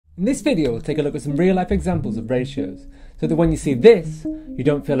In this video, we'll take a look at some real-life examples of ratios, so that when you see this, you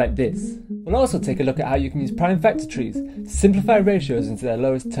don't feel like this. We'll also take a look at how you can use prime factor trees to simplify ratios into their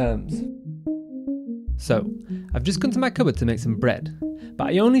lowest terms. So, I've just gone to my cupboard to make some bread, but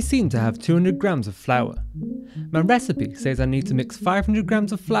I only seem to have 200 grams of flour. My recipe says I need to mix 500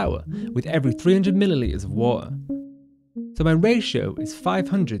 grams of flour with every 300 milliliters of water. So my ratio is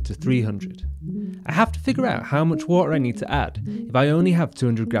 500 to 300. I have to figure out how much water I need to add if I only have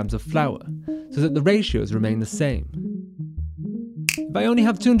 200 grams of flour, so that the ratios remain the same. If I only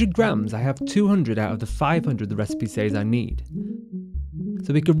have 200 grams, I have 200 out of the 500 the recipe says I need.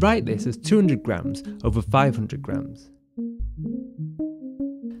 So we could write this as 200 grams over 500 grams.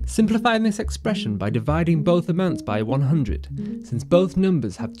 Simplifying this expression by dividing both amounts by 100, since both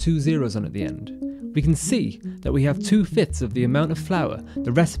numbers have two zeros on at the end, we can see that we have 2/5 of the amount of flour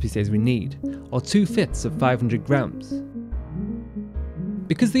the recipe says we need, or 2/5 of 500 grams.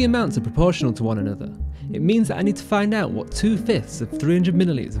 Because the amounts are proportional to one another, it means that I need to find out what 2/5 of 300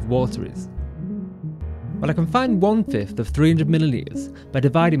 milliliters of water is. Well, I can find 1/5 of 300 milliliters by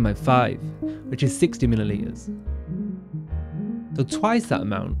dividing by 5, which is 60 milliliters. So twice that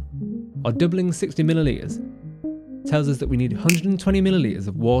amount, or doubling 60 milliliters, tells us that we need 120 milliliters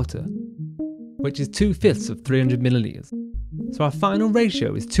of water, which is 2/5 of 300 milliliters. So our final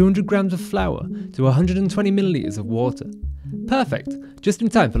ratio is 200 grams of flour to 120 milliliters of water. Perfect, just in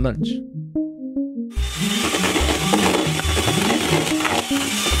time for lunch.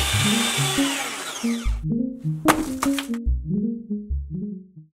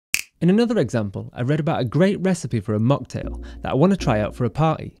 In another example, I read about a great recipe for a mocktail that I want to try out for a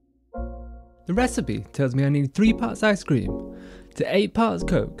party. The recipe tells me I need 3 parts ice cream, to 8 parts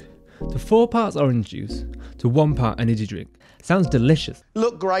Coke, to 4 parts orange juice, to 1 part energy drink. Sounds delicious.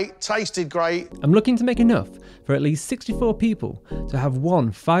 Looked great, tasted great. I'm looking to make enough for at least 64 people to have one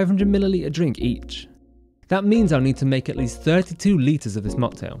 500 milliliter drink each. That means I'll need to make at least 32 litres of this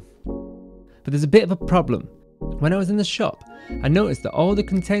mocktail. But there's a bit of a problem. When I was in the shop, I noticed that all the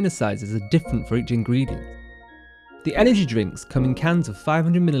container sizes are different for each ingredient. The energy drinks come in cans of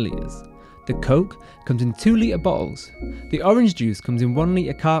 500 milliliters. The Coke comes in 2 litre bottles, the orange juice comes in 1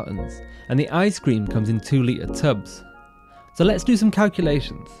 litre cartons, and the ice cream comes in 2 litre tubs. So let's do some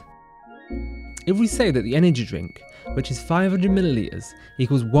calculations. If we say that the energy drink, which is 500 milliliters,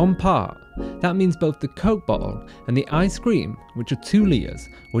 equals 1 part, that means both the Coke bottle and the ice cream, which are 2 litres,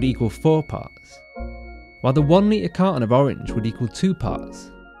 would equal 4 parts, while the 1 litre carton of orange would equal 2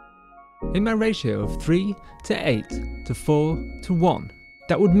 parts. In my ratio of 3 to 8 to 4 to 1,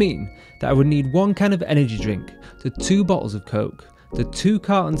 that would mean that I would need 1 can of energy drink, to 2 bottles of Coke, to 2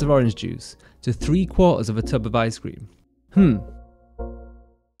 cartons of orange juice, to 3/4 of a tub of ice cream.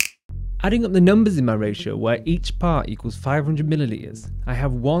 Adding up the numbers in my ratio where each part equals 500 milliliters, I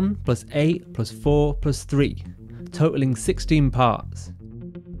have 1 plus 8 plus 4 plus 3, totaling 16 parts.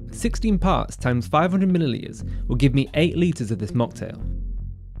 16 parts times 500 milliliters will give me 8 litres of this mocktail.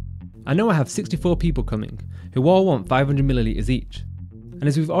 I know I have 64 people coming, who all want 500 milliliters each. And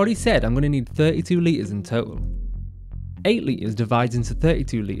as we've already said, I'm going to need 32 litres in total. 8 litres divides into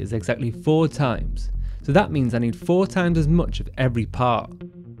 32 litres exactly 4 times, so that means I need 4 times as much of every part.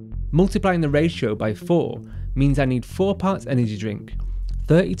 Multiplying the ratio by 4 means I need 4 parts energy drink,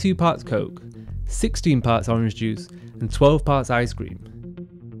 32 parts Coke, 16 parts orange juice, and 12 parts ice cream.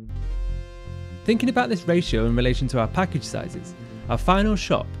 Thinking about this ratio in relation to our package sizes, our final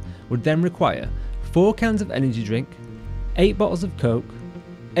shop would then require 4 cans of energy drink, 8 bottles of Coke,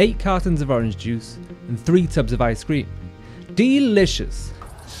 8 cartons of orange juice, and 3 tubs of ice cream. Delicious!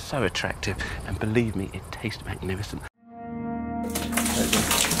 So attractive, and believe me, it tastes magnificent.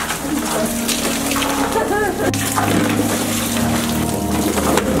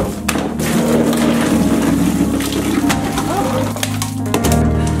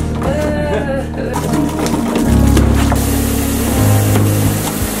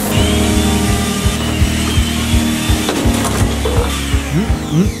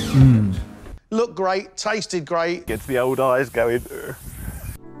 Looked great, tasted great. Gets the old eyes going.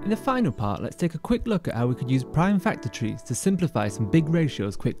 In the final part, let's take a quick look at how we could use prime factor trees to simplify some big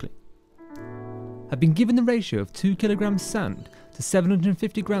ratios quickly. I've been given the ratio of 2 kilograms sand to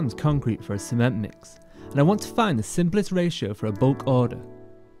 750 grams concrete for a cement mix, and I want to find the simplest ratio for a bulk order.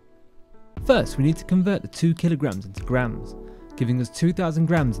 First, we need to convert the 2 kilograms into grams, giving us 2,000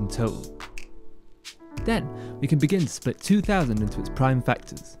 grams in total. Then, we can begin to split 2,000 into its prime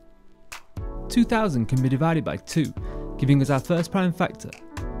factors. 2,000 can be divided by 2, giving us our first prime factor.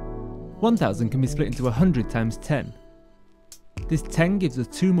 1,000 can be split into 100 times 10. This 10 gives us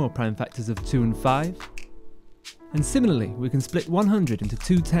 2 more prime factors of 2 and 5. And similarly, we can split 100 into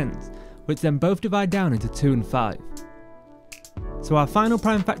two tens, which then both divide down into 2 and 5. So our final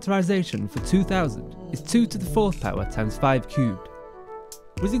prime factorisation for 2000 is 2 to the 4th power times 5 cubed.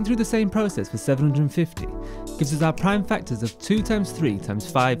 Whizzing through the same process for 750 gives us our prime factors of 2 times 3 times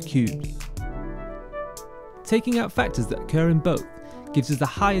 5 cubed. Taking out factors that occur in both gives us the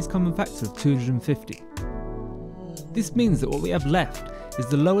highest common factor of 250. This means that what we have left is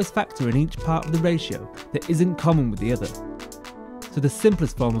the lowest factor in each part of the ratio that isn't common with the other. So the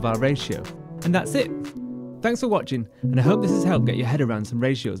simplest form of our ratio. And that's it. Thanks for watching, and I hope this has helped get your head around some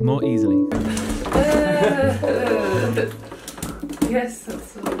ratios more easily. Yes,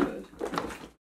 absolutely.